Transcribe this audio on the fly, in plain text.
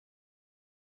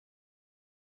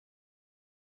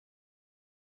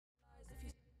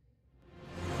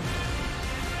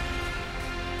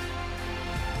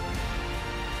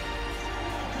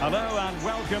Hello and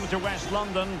welcome to West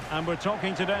London, and we're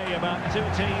talking today about two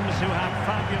teams who have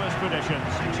fabulous traditions,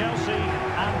 Chelsea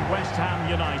and West Ham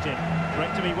United.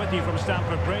 Great to be with you from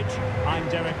Stamford Bridge. I'm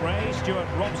Derek Ray. Stuart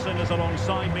Robson is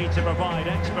alongside me to provide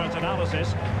expert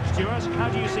analysis. Stuart, how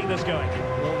do you see this going?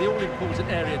 Well, the all-important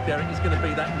area, Derek, is going to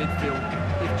be that midfield.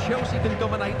 If Chelsea can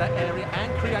dominate that area and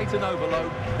create an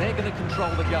overload, they're going to control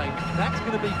the game. That's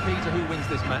going to be key to who wins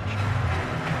this match.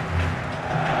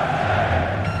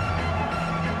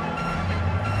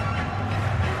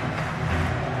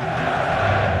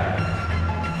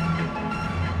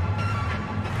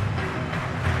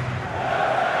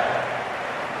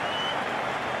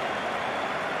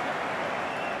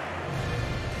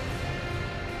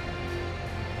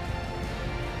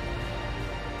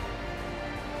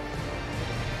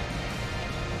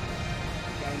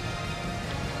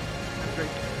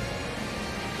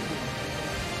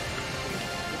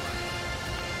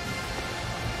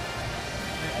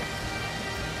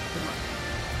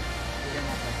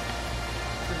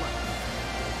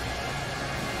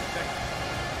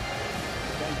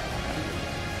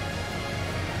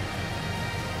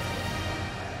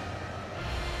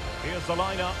 Here's the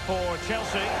lineup for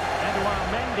Chelsea. Edouard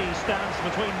Mendy stands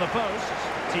between the posts.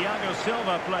 Thiago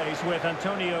Silva plays with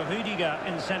Antonio Rudiger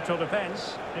in central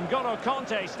defence. N'Golo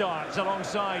Kanté starts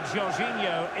alongside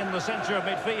Jorginho in the centre of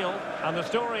midfield. And the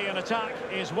story in attack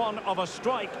is one of a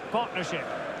strike partnership.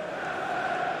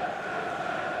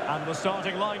 And the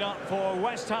starting lineup for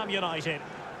West Ham United.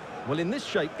 Well, in this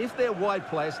shape, if their wide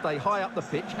players stay high up the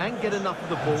pitch and get enough of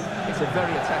the ball, it's a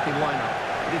very attacking lineup.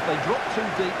 But if they drop too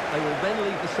deep, they will then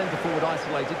leave the centre-forward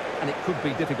isolated, and it could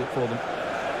be difficult for them.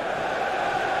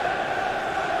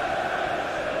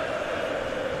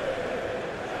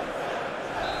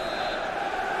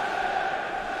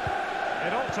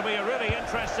 It ought to be a really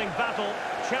interesting battle.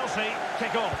 Chelsea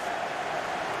kick off.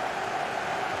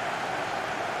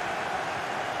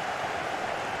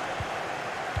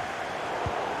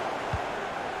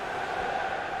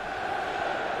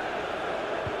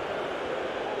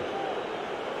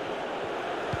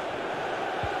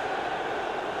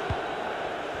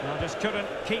 Just couldn't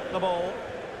keep the ball.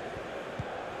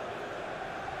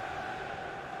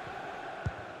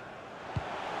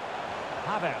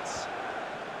 Havertz.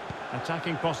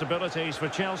 Attacking possibilities for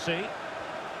Chelsea.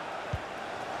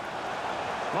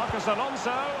 Marcos Alonso.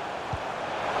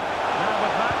 Now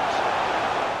with that.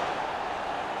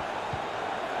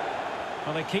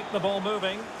 Well, they keep the ball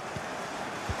moving.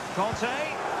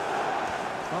 Kanté.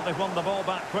 Well, they've won the ball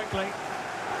back quickly.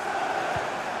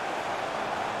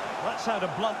 That's how to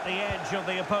blunt the edge of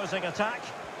the opposing attack.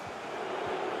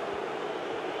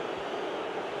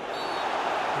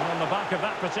 And on the back of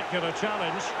that particular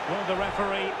challenge, will the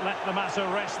referee let the matter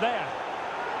rest there?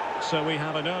 So we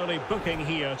have an early booking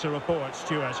here to report,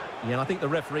 Stuart. Yeah, and I think the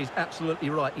referee's absolutely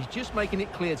right. He's just making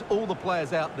it clear to all the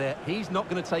players out there, he's not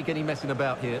going to take any messing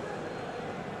about here.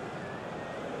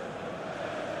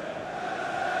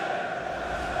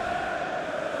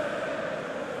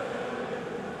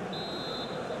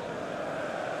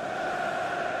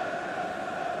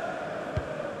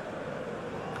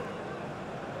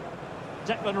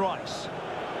 Declan Rice.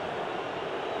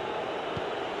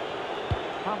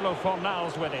 Pablo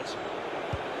Fornals with it.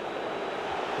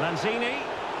 Lanzini.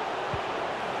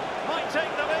 Might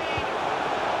take the lead.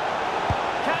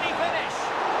 Can he finish?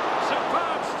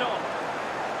 Superb stop.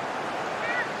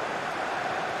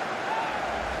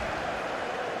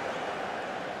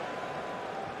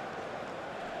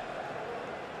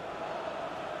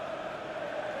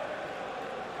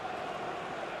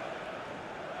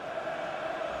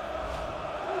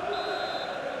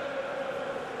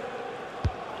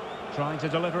 Trying to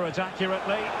deliver it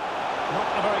accurately.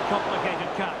 Not a very complicated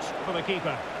catch for the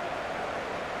keeper.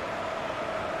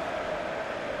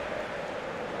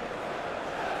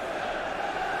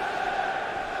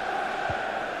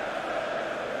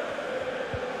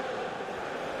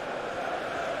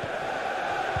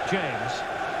 James.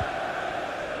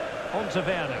 On to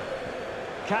Werner.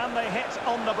 Can they hit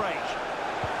on the break?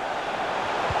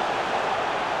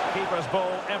 Keeper's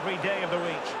ball every day of the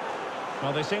week.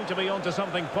 Well, they seem to be onto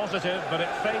something positive, but it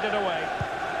faded away.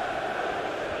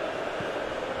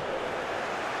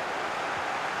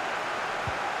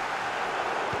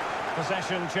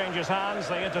 Possession changes hands,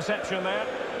 the interception there.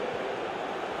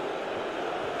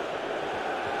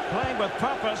 Playing with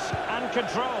purpose and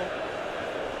control.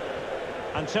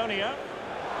 Antonio.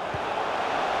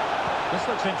 This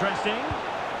looks interesting.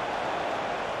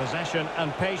 Possession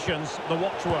and patience, the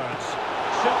watchwords.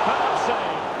 Superb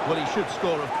save. Well, he should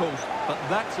score, of course, but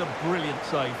that's a brilliant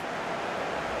save.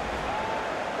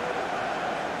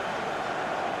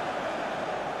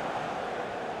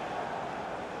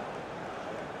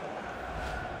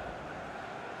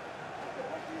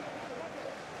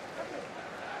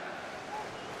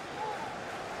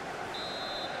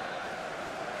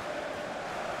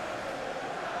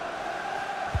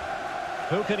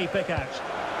 Who can he pick out?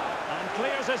 And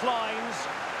clears his lines.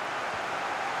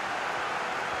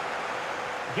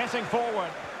 Getting forward.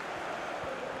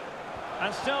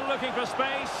 And still looking for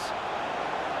space.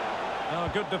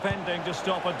 Oh, good defending to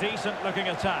stop a decent-looking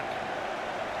attack.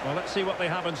 Well, let's see what they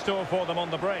have in store for them on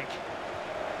the break.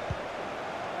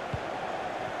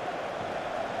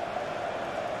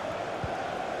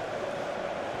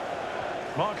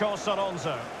 Marcos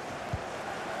Alonso.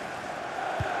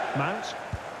 Mount.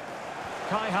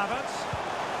 Kai Havertz.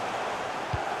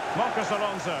 Marcos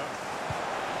Alonso.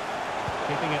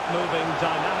 Keeping it moving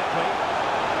dynamically.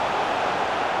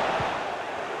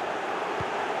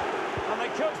 And they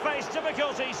could face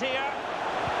difficulties here.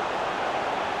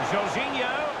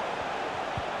 Jorginho.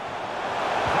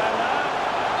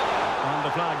 And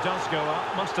the flag does go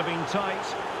up. Must have been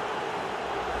tight.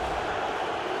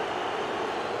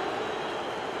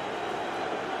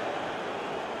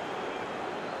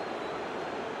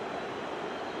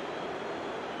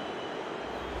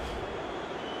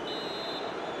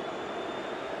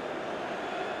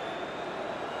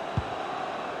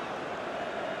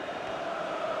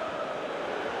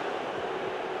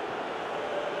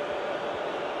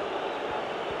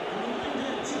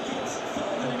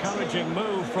 Encouraging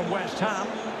move from West Ham.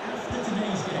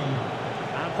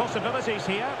 And possibilities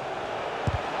here.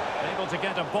 Able to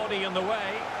get a body in the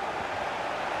way.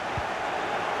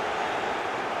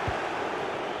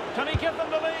 Can he give them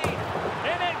the lead?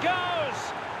 In it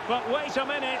goes! But wait a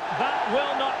minute, that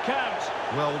will not count.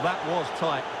 Well, that was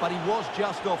tight, but he was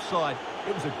just offside.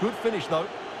 It was a good finish, though.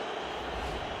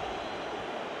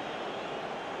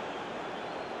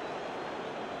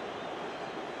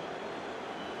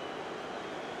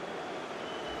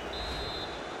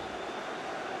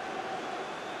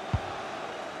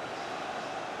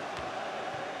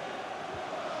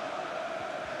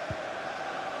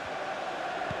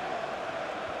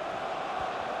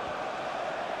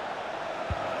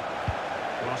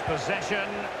 Lost possession.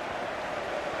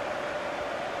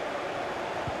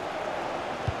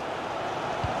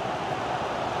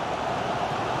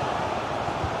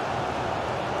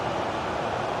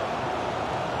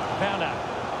 Werner.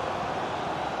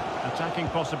 Attacking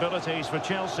possibilities for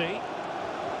Chelsea.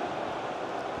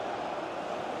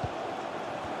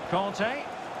 Conte.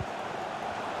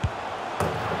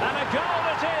 And a goal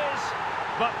it is!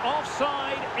 But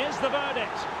offside is the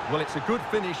verdict. Well, it's a good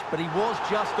finish, but he was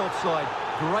just offside.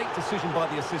 Great decision by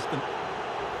the assistant.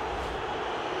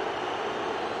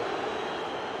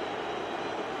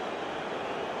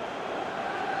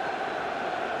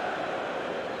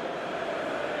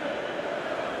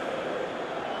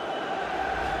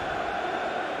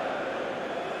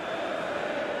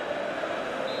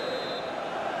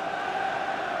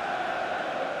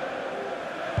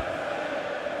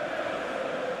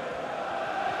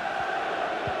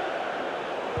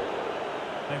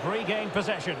 They've regained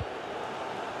possession.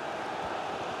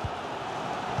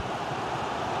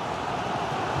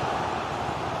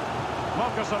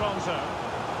 Marcos Alonso.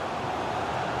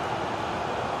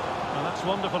 Well, that's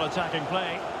wonderful attacking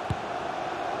play.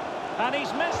 And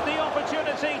he's missed the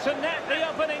opportunity to net the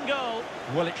opening goal.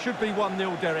 Well, it should be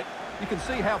 1-0, Derek. You can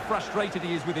see how frustrated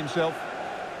he is with himself.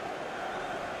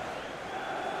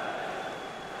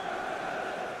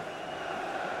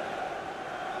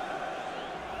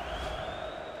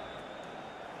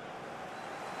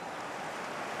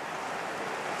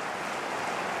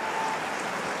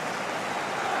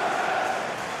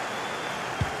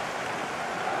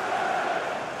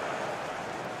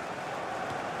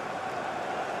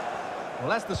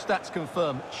 Well, as the stats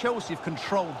confirm, Chelsea have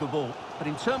controlled the ball, but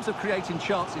in terms of creating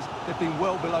chances, they've been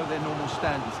well below their normal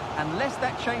standards. Unless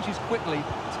that changes quickly,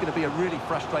 it's going to be a really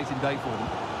frustrating day for them.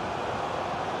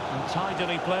 And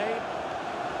tidily played.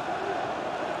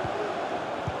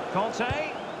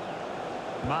 Conte.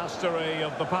 Mastery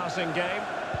of the passing game.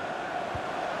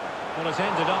 Well, it's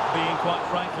ended up being, quite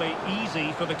frankly,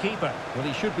 easy for the keeper. Well,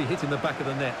 he should be hitting the back of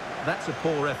the net. That's a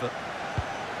poor effort.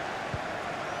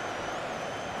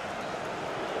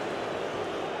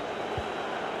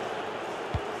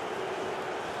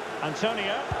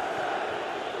 Antonio.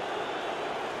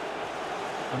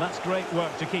 And that's great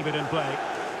work to keep it in play.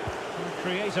 A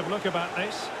creative look about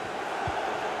this.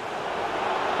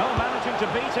 Oh, managing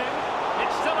to beat him.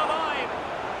 It's still alive.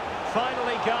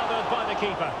 Finally gathered by the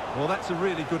keeper. Well, that's a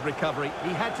really good recovery. He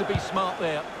had to be smart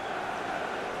there.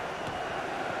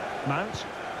 Mount.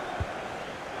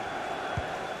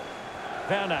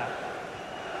 Werner.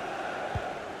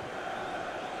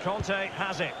 Conte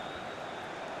has it.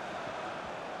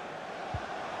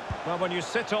 Well, when you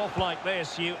sit off like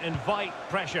this, you invite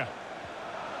pressure.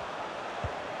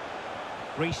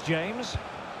 Reece James.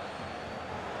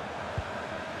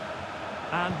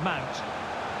 And Mount.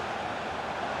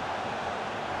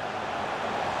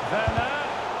 Werner.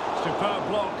 Superb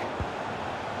block.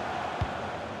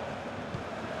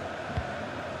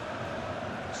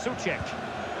 Suchek.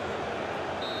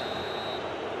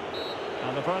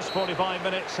 And the first 45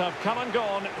 minutes have come and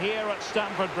gone here at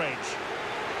Stamford Bridge.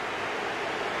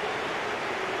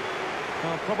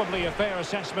 Well, probably a fair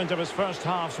assessment of his first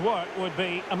half's work would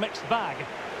be a mixed bag.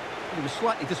 He was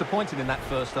slightly disappointed in that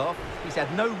first half. He's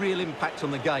had no real impact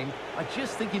on the game. I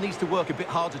just think he needs to work a bit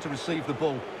harder to receive the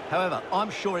ball. However, I'm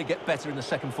sure he'll get better in the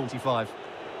second 45.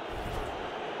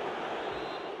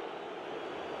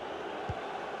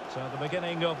 So the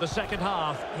beginning of the second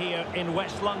half here in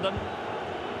West London.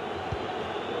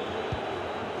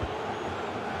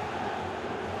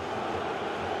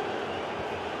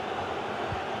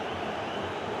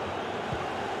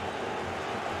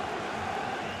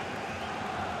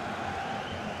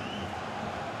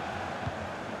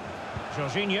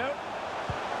 Jorginho.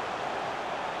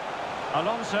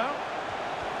 Alonso.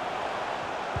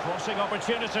 Crossing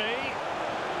opportunity.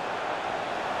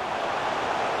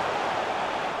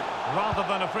 Rather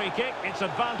than a free kick, it's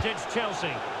advantage Chelsea.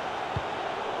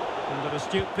 And an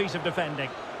astute piece of defending.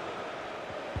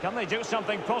 Can they do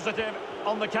something positive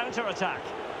on the counter-attack?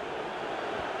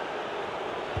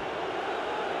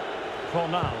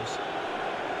 Fornals.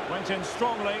 Went in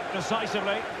strongly,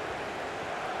 decisively.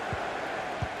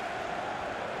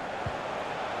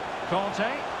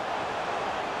 Conte.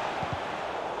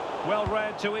 Well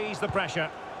read to ease the pressure.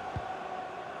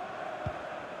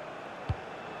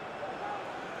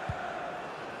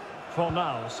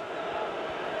 Fornals.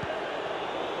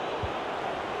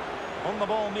 On the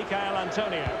ball, Michael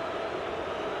Antonio.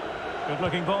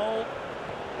 Good-looking ball.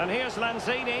 And here's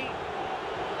Lanzini.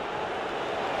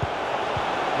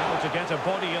 Able to get a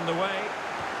body in the way.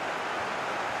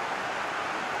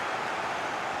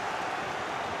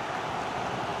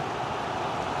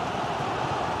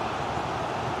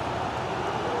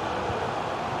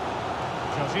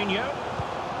 Jorginho.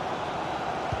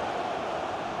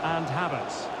 And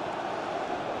Havertz.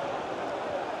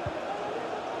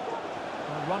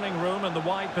 Running room in the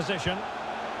wide position.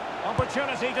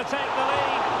 Opportunity to take the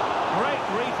lead. Great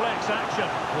reflex action.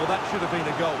 Well, that should have been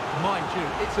a goal. Mind you,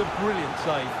 it's a brilliant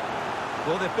save.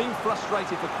 Well, they've been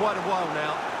frustrated for quite a while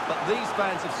now, but these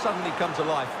fans have suddenly come to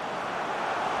life.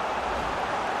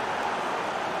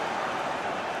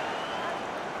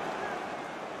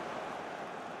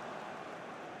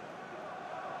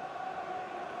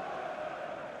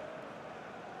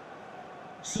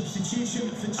 Substitution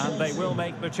for Chelsea. And they will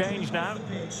make the change now.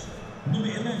 Number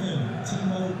 11,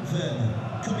 Timo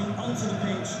Werner. Coming onto the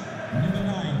pitch, number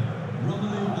 9,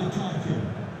 Romelu Lukaku.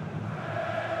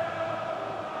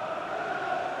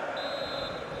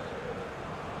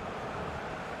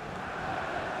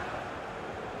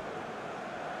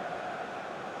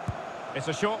 It's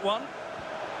a short one.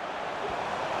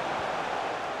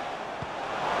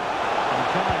 And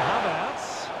Kai Havertz.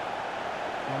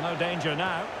 Well, no danger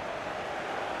now.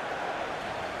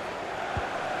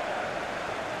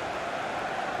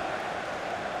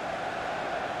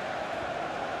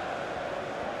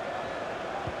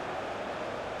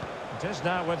 It is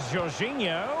now with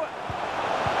Jorginho.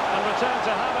 And return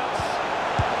to Havertz.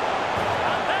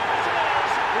 And there it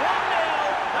is! 1-0.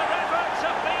 Their efforts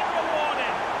have been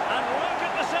rewarded. And look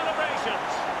at the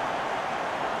celebrations.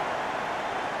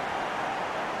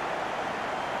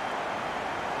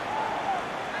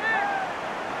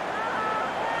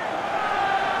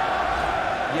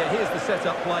 Yeah, here's the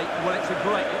set-up play. Well, it's a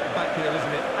great little back heel,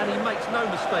 isn't it? And he makes no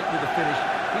mistake with the finish.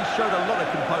 He showed a lot of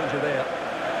composure there.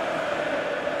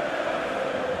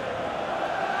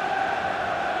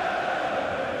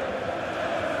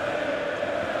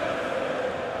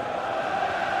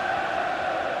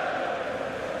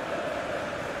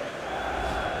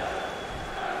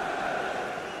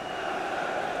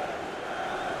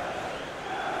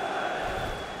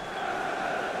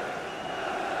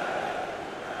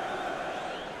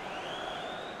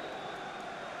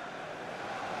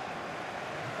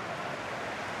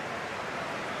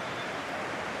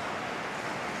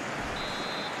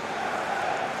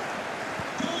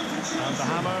 And the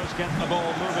Hammers get the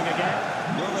ball moving again.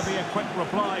 Will there be a quick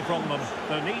reply from them?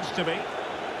 There needs to be.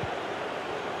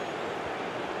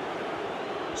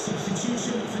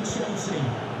 Substitution for Chelsea.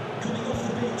 Coming off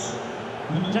the pitch,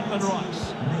 Declan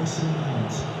Rice.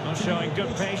 Not showing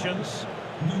good patience.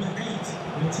 Number 8,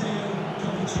 Mateo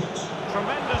Kovacic.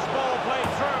 Tremendous ball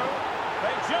played through.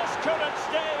 They just couldn't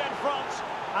stay in front.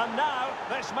 And now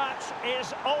this match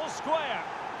is all square.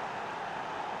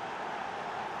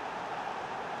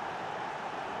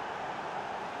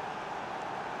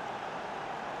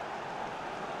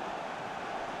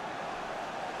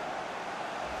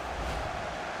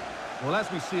 Well,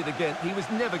 as we see it again, he was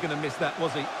never going to miss that,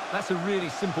 was he? That's a really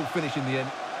simple finish in the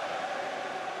end.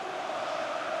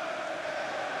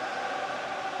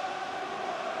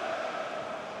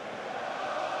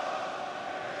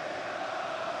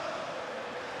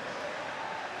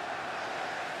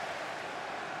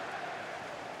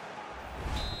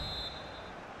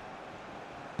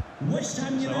 West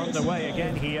Ham So United underway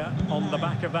again here on the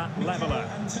back of that leveller.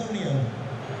 Antonio.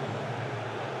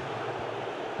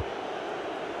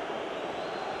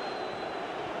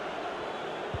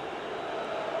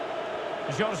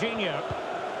 Jorginho.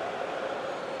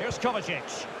 Here's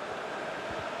Kovacic.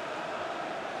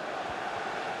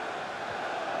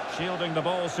 Shielding the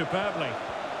ball superbly.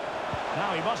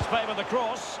 Now he must favour the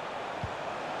cross.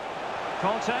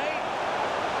 Conte.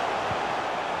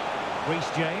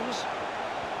 Reece James.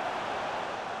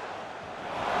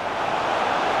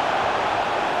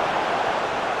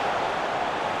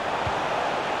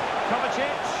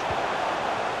 Kovacic.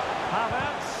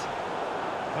 Havertz.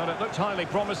 Well, it looked highly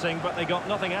promising, but they got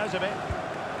nothing out of it.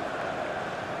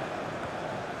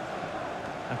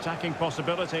 Attacking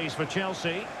possibilities for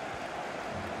Chelsea.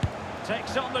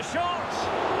 Takes on the shot.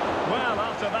 Well,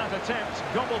 after that attempt,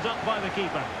 gobbled up by the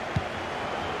keeper.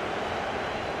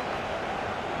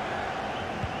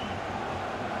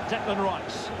 Declan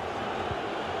Rice.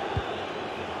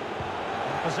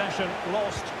 Possession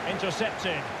lost,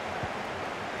 intercepted.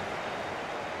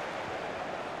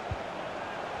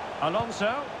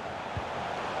 Alonso.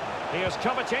 Here's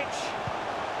Kovacic.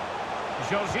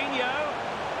 Jorginho.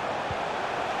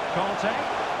 Conte.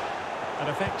 An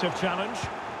effective challenge.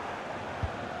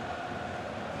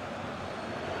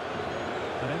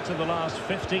 And into the last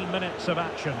 15 minutes of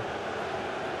action.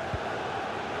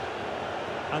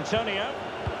 Antonio.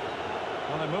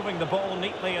 Well, they're moving the ball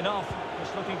neatly enough.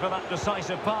 Just looking for that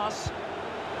decisive pass.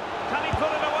 Can he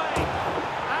put it away?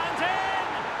 And in!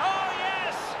 Oh,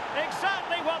 yes!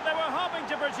 Exactly what they were hoping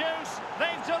to produce.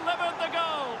 They've delivered the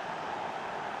goal.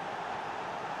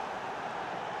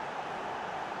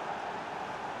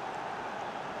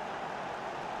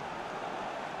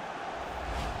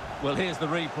 Well, here's the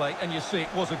replay, and you see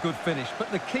it was a good finish.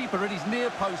 But the keeper at his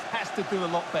near post has to do a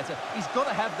lot better. He's got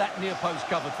to have that near post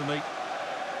covered for me.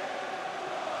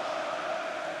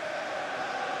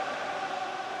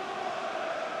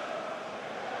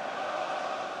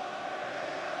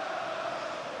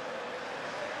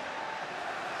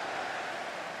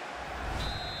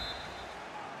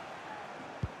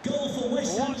 Goal for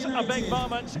West Ham What a United. big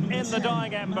moment in the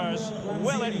dying embers.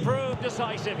 Will it prove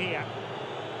decisive here?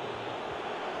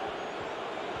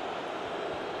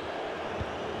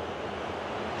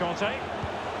 Conte.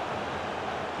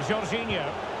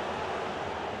 Jorginho.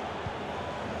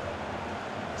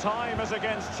 Time is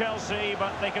against Chelsea,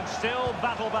 but they can still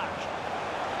battle back.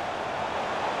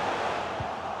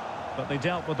 But they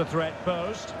dealt with the threat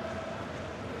posed.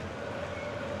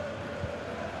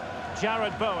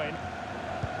 Jared Bowen.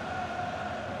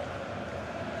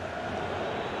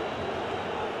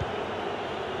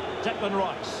 Declan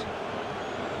Rice.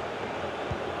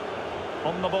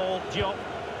 On the ball, Diop.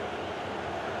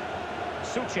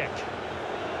 Suchek.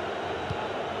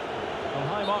 Well,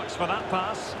 high marks for that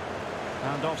pass.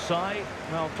 And offside.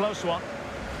 Well, close one.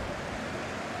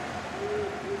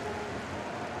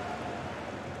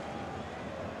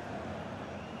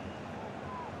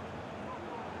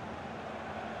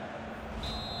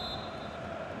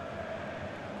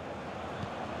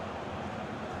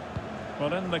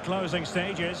 Well, in the closing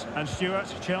stages, and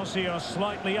Stuart, Chelsea are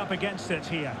slightly up against it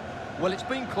here. Well, it's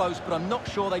been close, but I'm not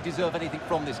sure they deserve anything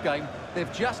from this game.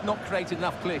 They've just not created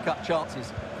enough clear-cut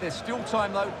chances. There's still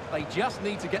time, though. They just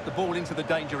need to get the ball into the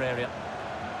danger area.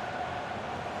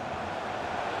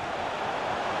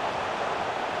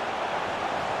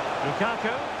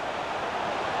 Lukaku.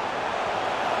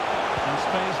 And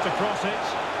space to cross it.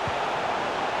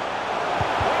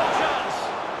 Real chance.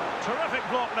 Terrific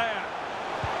block there.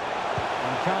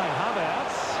 And Kai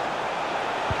Havertz.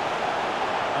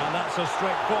 And that's a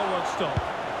straightforward stop.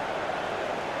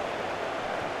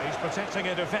 He's protecting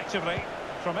it effectively.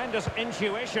 Tremendous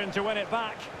intuition to win it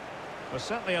back. They're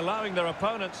certainly allowing their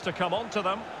opponents to come onto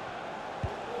them.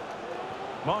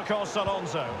 Marcos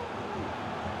Alonso.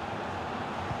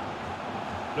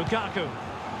 Lukaku.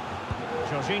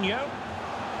 Jorginho.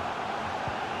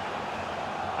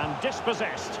 And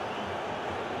dispossessed.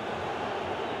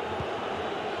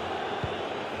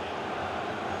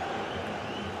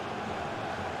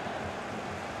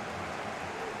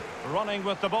 Running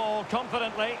with the ball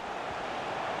confidently.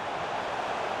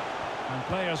 And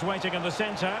players waiting in the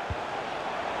centre.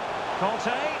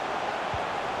 Conte.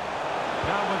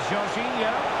 Now with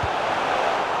Jorginho.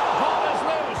 Ball is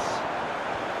loose.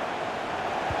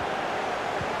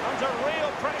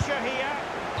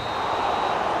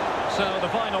 So the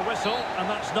final whistle, and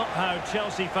that's not how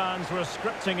Chelsea fans were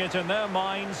scripting it in their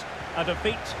minds. A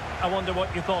defeat. I wonder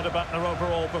what you thought about their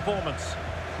overall performance.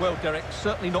 Well, Derek,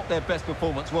 certainly not their best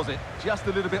performance, was it? Just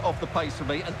a little bit off the pace for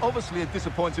me, and obviously a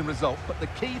disappointing result. But the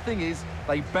key thing is,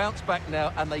 they bounce back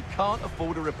now, and they can't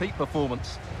afford a repeat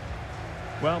performance.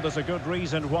 Well, there's a good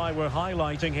reason why we're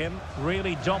highlighting him.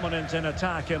 Really dominant in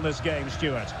attack in this game,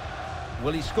 Stuart.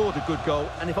 Well, he scored a good goal,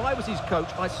 and if I was his coach,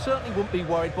 I certainly wouldn't be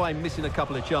worried by him missing a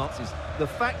couple of chances. The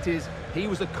fact is, he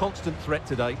was a constant threat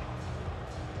today.